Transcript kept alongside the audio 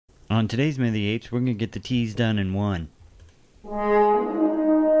On today's Minute of the Apes, we're going to get the teas done in one. Take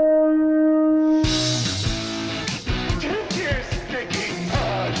your stinking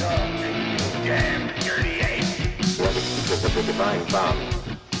paws off me, you damn dirty ape! The divine bomb.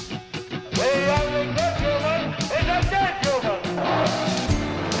 The only good human is a dead human!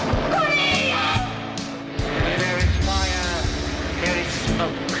 Where there is fire, there is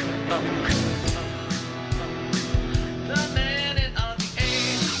smoke. The minute of the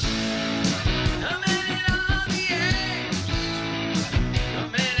apes. The minute of the apes. The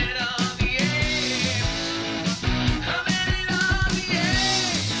minute of the apes. The minute of the apes.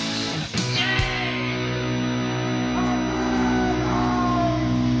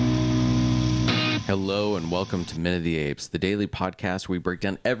 Hello and welcome to Minute of the Apes, the daily podcast where we break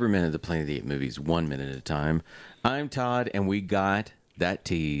down every minute of the Planet of the Apes movies 1 minute at a time. I'm Todd, and we got that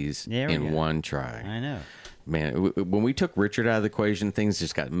tease in one try. I know. Man, when we took Richard out of the equation, things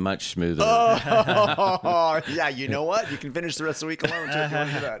just got much smoother. Oh, yeah, you know what? You can finish the rest of the week alone, too, if you want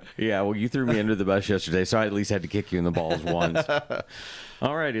to do that. Yeah, well, you threw me under the bus yesterday, so I at least had to kick you in the balls once.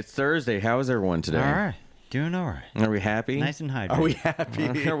 All right, it's Thursday. How is everyone today? All right. Doing all right. Are we happy? Nice and hydrated. Are we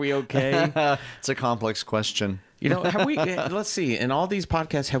happy? Are we okay? It's a complex question. You know, have we? Let's see. In all these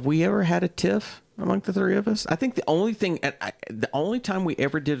podcasts, have we ever had a tiff among the three of us? I think the only time we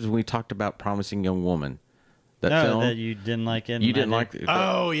ever did was when we talked about Promising Young Woman. That film that you didn't like it. you didn't like it.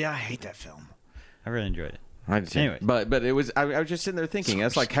 Oh, yeah, I hate that film. I really enjoyed it. I did too. Anyways. But it was. I was just sitting there thinking.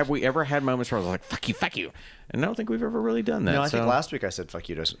 That's like, have we ever had moments where I was like, fuck you," and I don't think we've ever really done that. No, I so. think last week I said "fuck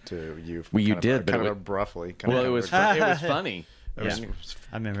you" to you. Well, you kind of, did, but kind it of was- abruptly. Well, it was funny. Yeah,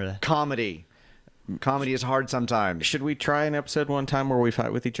 I remember that. Comedy. Comedy is hard sometimes. Should we try an episode one time where we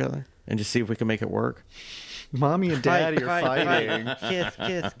fight with each other and just see if we can make it work? Mommy and Daddy are fighting.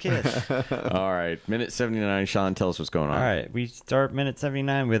 Kiss. All right, minute 79. Sean, tell us what's going on. All right, we start minute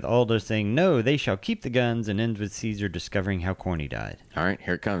 79 with Aldo saying, "No, they shall keep the guns," and ends with Caesar discovering how Corny died. All right,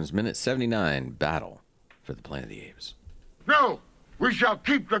 here it comes. Minute 79. Battle for the Planet of the Apes. No, we shall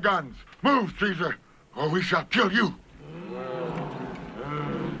keep the guns. Move, Caesar, or we shall kill you.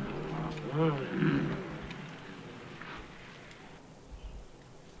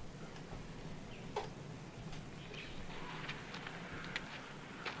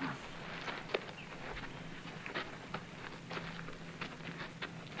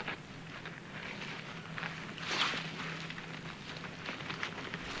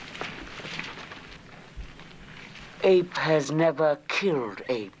 Ape has never killed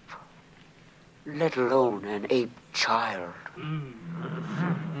ape, let alone an ape child.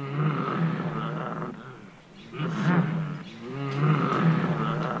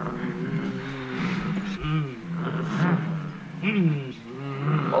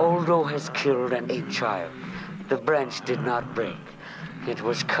 Aldo has killed an ape child. The branch did not break. It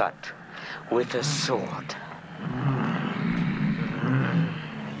was cut with a sword.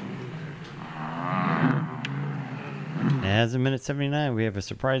 As in minute 79, we have a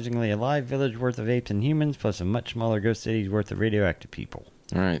surprisingly alive village worth of apes and humans, plus a much smaller ghost city's worth of radioactive people.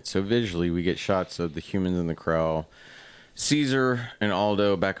 All right, so visually we get shots of the humans in the corral, Caesar and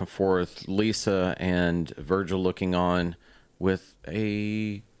Aldo back and forth, Lisa and Virgil looking on with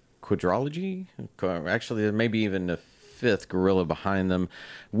a quadrilogy. Actually, there may be even a fifth gorilla behind them.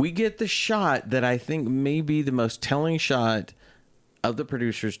 We get the shot that I think may be the most telling shot of the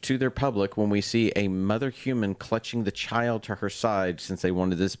producers to their public when we see a mother human clutching the child to her side, since they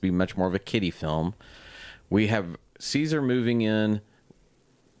wanted this to be much more of a kiddie film. We have Caesar moving in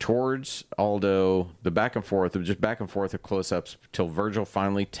towards Aldo, the back and forth, just back and forth of close-ups till Virgil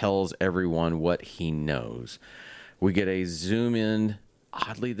finally tells everyone what he knows. We get a zoom in,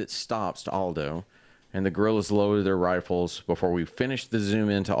 oddly, that stops to Aldo, and the gorillas lower their rifles before we finish the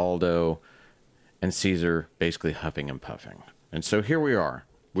zoom in to Aldo and Caesar basically huffing and puffing. And so here we are.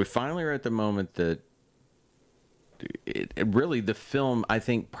 We finally are at the moment that it really, the film, I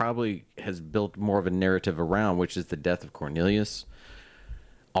think, probably has built more of a narrative around, which is the death of Cornelius,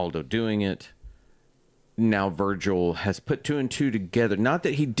 Aldo doing it. Now Virgil has put two and two together. Not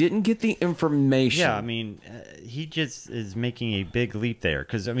that he didn't get the information. Yeah, I mean, he just is making a big leap there.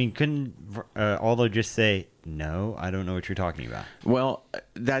 Because, I mean, couldn't Aldo just say, "No, I don't know what you're talking about"? Well,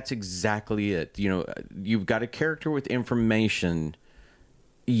 that's exactly it. You know, you've got a character with information,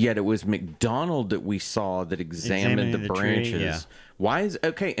 yet it was McDonald that we saw that examined the branches. Tree, yeah. Why is,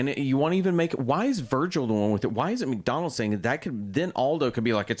 okay, and you want to even make it, why is Virgil the one with it? Why is it McDonald saying that could, then Aldo could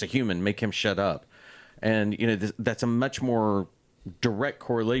be like, it's a human, make him shut up. And, you know, that's a much more direct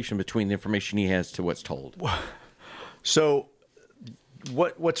correlation between the information he has to what's told. So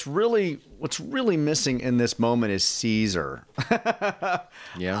what's really missing in this moment is Caesar.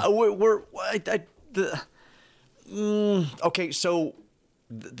 Yeah. Okay, so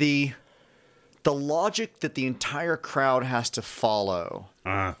the logic that the entire crowd has to follow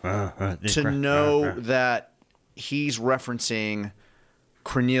to know that he's referencing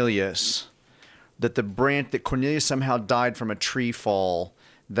Cornelius, that that Cornelius somehow died from a tree fall,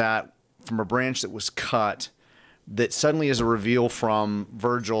 that from a branch that was cut, that suddenly is a reveal from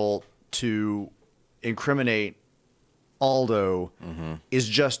Virgil to incriminate Aldo, is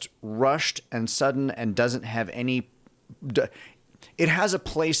just rushed and sudden and doesn't have any. It has a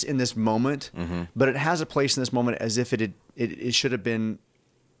place in this moment, but it has a place in this moment as if it should have been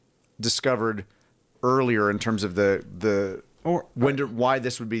discovered earlier in terms of why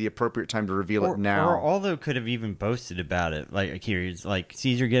this would be the appropriate time to reveal it now. Or Aldo could have even boasted about it, like here, it's like,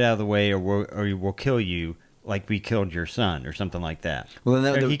 Caesar, get out of the way, or we'll kill you, like we killed your son, or something like that. Well,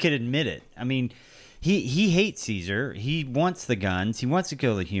 then he could admit it. I mean, he hates Caesar. He wants the guns. He wants to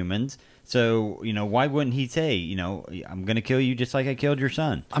kill the humans. So, why wouldn't he say, I'm going to kill you just like I killed your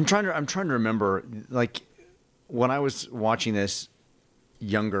son? I'm trying to remember, like, when I was watching this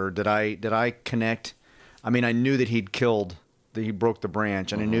younger, did I connect? I mean, I knew that he broke the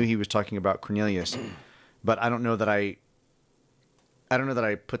branch, and I knew he was talking about Cornelius, but I don't know that I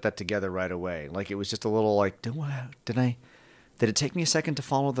put that together right away. Like, it was just a little like, did it take me a second to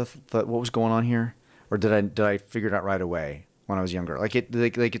follow the what was going on here, or did I figure it out right away when I was younger? Like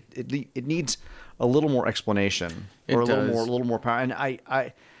it needs a little more explanation, or a little more power. And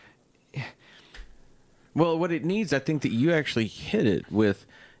Well, what it needs, I think that you actually hit it with.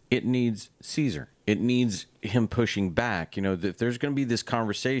 It needs Caesar. It needs him pushing back. If there's going to be this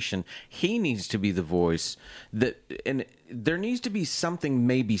conversation, he needs to be the voice. And there needs to be something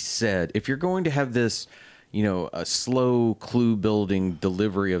maybe said. If you're going to have this, a slow clue building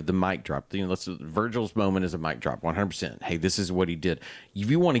delivery of the mic drop. Virgil's moment is a mic drop, 100%. Hey, this is what he did.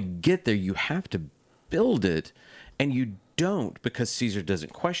 If you want to get there, you have to build it, and you don't, because Caesar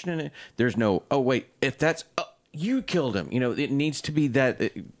doesn't question it. There's no, oh wait, if that's. You killed him. It needs to be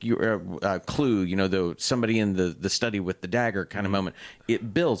that clue, somebody in the study with the dagger kind of moment.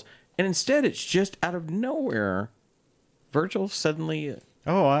 It builds. And instead, it's just out of nowhere, Virgil suddenly...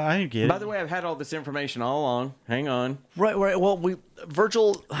 Oh, I get it. By the way, I've had all this information all along. Hang on. right. Well,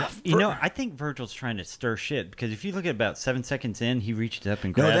 Virgil... I think Virgil's trying to stir shit, because if you look at about 7 seconds in, he reaches up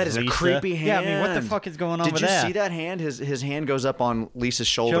and grabs that is Lisa. a creepy hand. Yeah, I mean, what the fuck is going on with that? Did you see that hand? His hand goes up on Lisa's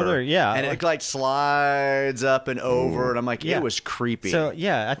shoulder. Yeah. And it like slides up and over, and I'm like, Yeah. it was creepy. So,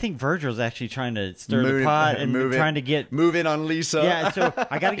 yeah, I think Virgil's actually trying to stir the pot and trying to move in on Lisa. Yeah, so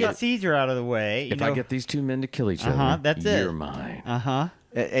I got to get Caesar out of the way. If I get these two men to kill each other, that's it. You're mine.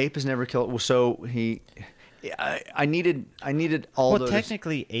 Ape has never killed. So I needed all Well, those.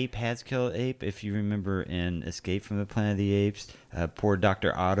 technically, Ape has killed Ape. If you remember in Escape from the Planet of the Apes, poor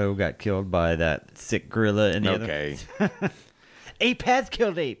Dr. Otto got killed by that sick gorilla and the Okay. other. Ape has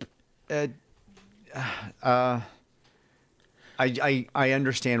killed Ape. I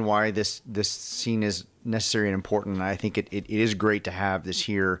understand why this scene is necessary and important. And I think it is great to have this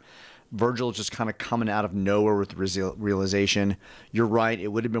here. Virgil just kind of coming out of nowhere with the realization. You're right. It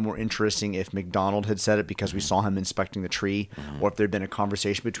would have been more interesting if McDonald had said it, because we saw him inspecting the tree, or if there had been a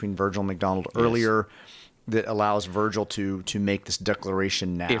conversation between Virgil and McDonald earlier that allows Virgil to make this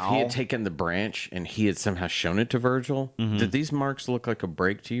declaration now. If he had taken the branch and he had somehow shown it to Virgil, did these marks look like a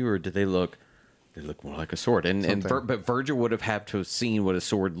break to you, or did they look more like a sword? But Virgil would have had to have seen what a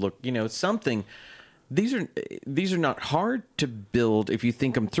sword looked. Something. These are not hard to build if you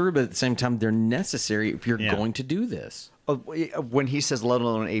think them through, but at the same time, they're necessary if you're going to do this. When he says, let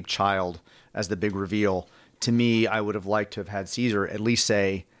alone an ape child, as the big reveal, to me, I would have liked to have had Caesar at least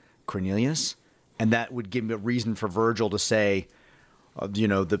say Cornelius, and that would give me a reason for Virgil to say,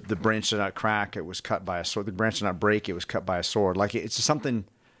 the branch did not crack, it was cut by a sword. The branch did not break, it was cut by a sword. Like, it's something...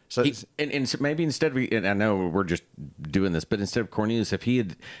 So and maybe instead and I know we're just doing this, but instead of Cornelius, if he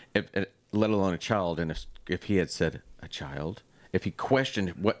had, let alone a child, and if he had said a child, if he questioned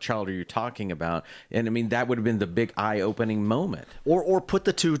what child are you talking about, and I mean that would have been the big eye-opening moment. Or put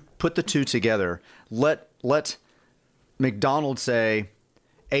the two together. Let McDonald say,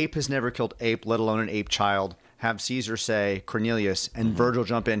 Ape has never killed Ape, let alone an ape child. Have Caesar say Cornelius, and Virgil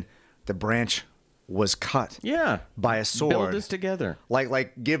jump in. The branch was cut. By a sword. Build this together.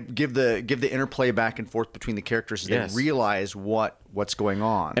 Like give the interplay back and forth between the characters so they realize what's going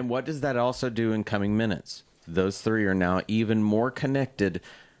on. And what does that also do in coming minutes? Those three are now even more connected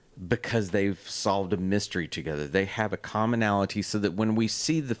because they've solved a mystery together. They have a commonality so that when we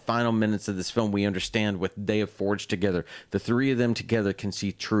see the final minutes of this film, we understand what they have forged together. The three of them together can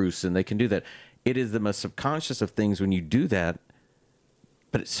see truths, and they can do that. It is the most subconscious of things when you do that,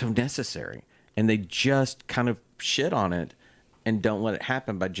 but it's so necessary. And they just kind of shit on it and don't let it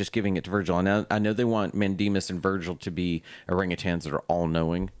happen by just giving it to Virgil. And I know they want Mandemus and Virgil to be orangutans that are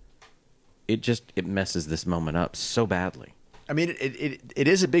all-knowing. It messes this moment up so badly. I mean, it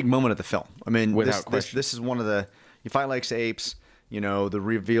is a big moment of the film. I mean, Without question. this is one of the, you fight like apes, you know, the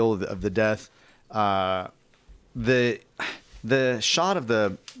reveal of the death. The shot of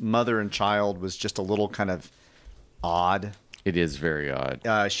the mother and child was just a little kind of odd. It is very odd.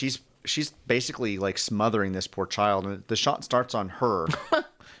 She's basically like smothering this poor child, and the shot starts on her.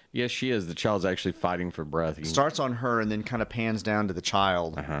 Yes, she is. The child's actually fighting for breath. It starts on her and then kind of pans down to the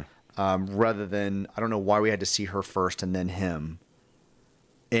child. Rather than, I don't know why we had to see her first and then him.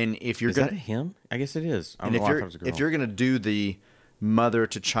 And if you're Is gonna that him? I guess it is. I and don't know why I thought it was a girl. if you're gonna do the mother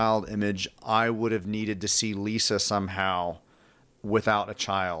to child image, I would have needed to see Lisa somehow without a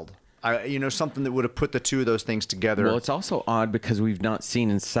child. Something that would have put the two of those things together. Well, it's also odd because we've not seen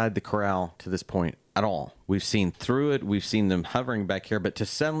inside the corral to this point at all. We've seen through it. We've seen them hovering back here, but to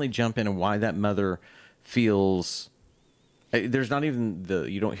suddenly jump in and why that mother feels. There's not even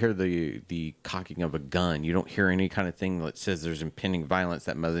you don't hear the cocking of a gun. You don't hear any kind of thing that says there's impending violence.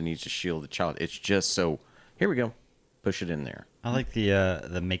 That mother needs to shield the child. It's just so, here we go. Push it in there. I like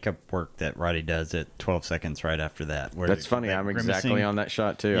the makeup work that Roddy does at 12 seconds right after that. Where That's funny. I'm exactly on that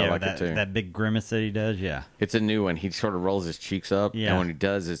shot too. Yeah, I like it too. That big grimace that he does, yeah. It's a new one. He sort of rolls his cheeks up. Yeah. And when he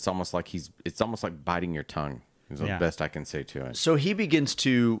does, it's almost like biting your tongue. Is the best I can say to it. So he begins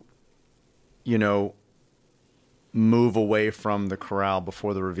to, move away from the corral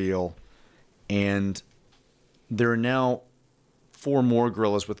before the reveal, and there are now 4 more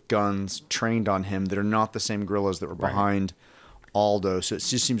gorillas with guns trained on him that are not the same gorillas that were behind Aldo. So it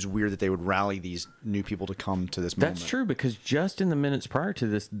just seems weird that they would rally these new people to come to this moment. That's true, because just in the minutes prior to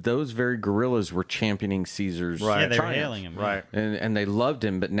this, those very gorillas were championing Caesar's Yeah, they were triumph. hailing him. Right. And they loved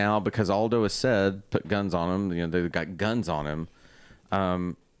him, but now because Aldo has said, put guns on him, they've got guns on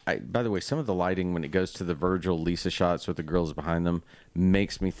him. By the way, some of the lighting when it goes to the Virgil Lisa shots with the girls behind them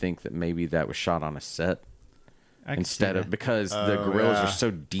makes me think that maybe that was shot on a set instead of, because the gorillas are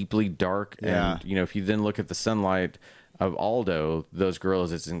so deeply dark. Yeah. And, if you then look at the sunlight of Aldo, those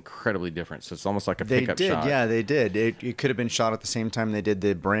gorillas, it's incredibly different. So it's almost like a pickup shot. Yeah, they did. It could have been shot at the same time they did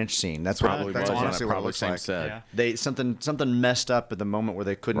the branch scene. That's Probably that's was, and honestly it what it probably looks same like. set. Yeah. They something messed up at the moment where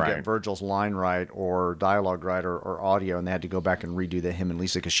they couldn't Right. get Virgil's line right or dialogue right or audio, and they had to go back and redo the him and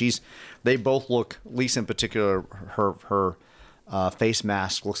Lisa because they both look. Lisa in particular, her face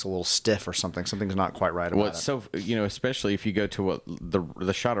mask looks a little stiff or something. Something's not quite right about Well, it. it's so especially if you go to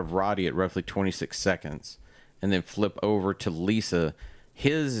the shot of Roddy at roughly 26 seconds, and then flip over to Lisa,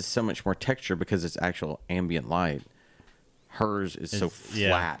 his is so much more texture because it's actual ambient light. Hers is so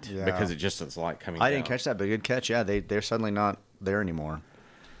flat Yeah. because it just is light coming. I didn't down. catch that, but good catch. Yeah, they're suddenly not there anymore.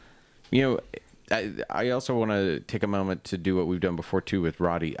 I also want to take a moment to do what we've done before too with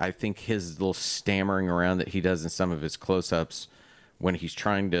Roddy. I think his little stammering around that he does in some of his close-ups when he's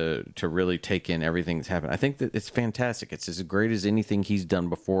trying to really take in everything that's happened, I think that it's fantastic. It's as great as anything he's done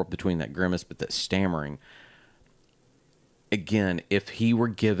before between that grimace, but that stammering. Again, if he were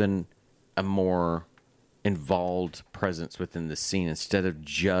given a more involved presence within the scene instead of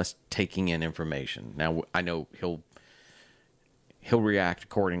just taking in information. Now, I know he'll react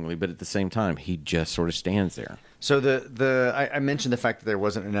accordingly, but at the same time, he just sort of stands there. So I mentioned the fact that there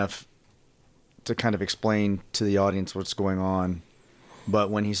wasn't enough to kind of explain to the audience what's going on,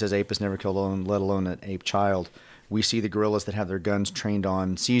 but when he says ape is never killed alone, let alone an ape child, we see the gorillas that have their guns trained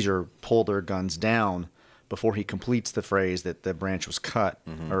on Caesar pull their guns down before he completes the phrase that the branch was cut,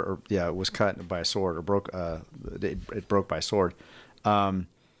 it was cut by a sword or broke. It broke by a sword. Then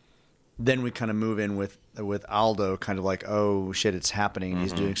we kind of move in with Aldo, kind of like, oh shit, it's happening.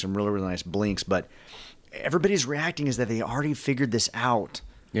 He's doing some really, really nice blinks, but everybody's reacting as that they already figured this out.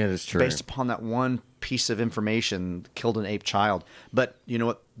 Yeah, that's true. Based upon that one piece of information, killed an ape child. But you know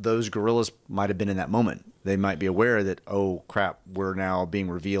what? Those gorillas might have been in that moment. They might be aware that, oh crap, we're now being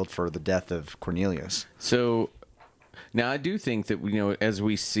revealed for the death of Cornelius. So now I do think that as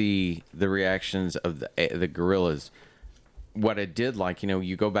we see the reactions of the gorillas, what I did like,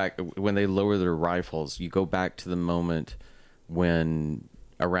 you go back when they lower their rifles, you go back to the moment when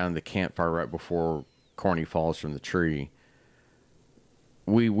around the campfire right before Corny falls from the tree.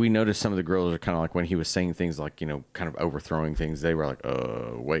 we noticed some of the girls are kind of like when he was saying things like, kind of overthrowing things, they were like,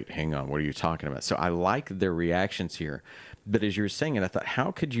 wait, hang on, what are you talking about? So I like their reactions here. But as you were saying it, I thought,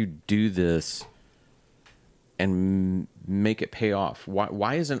 how could you do this and make it pay off?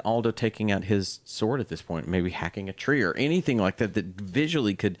 Why isn't Aldo taking out his sword at this point? Maybe hacking a tree or anything like that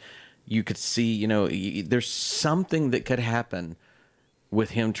visually you could see, there's something that could happen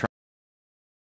with him trying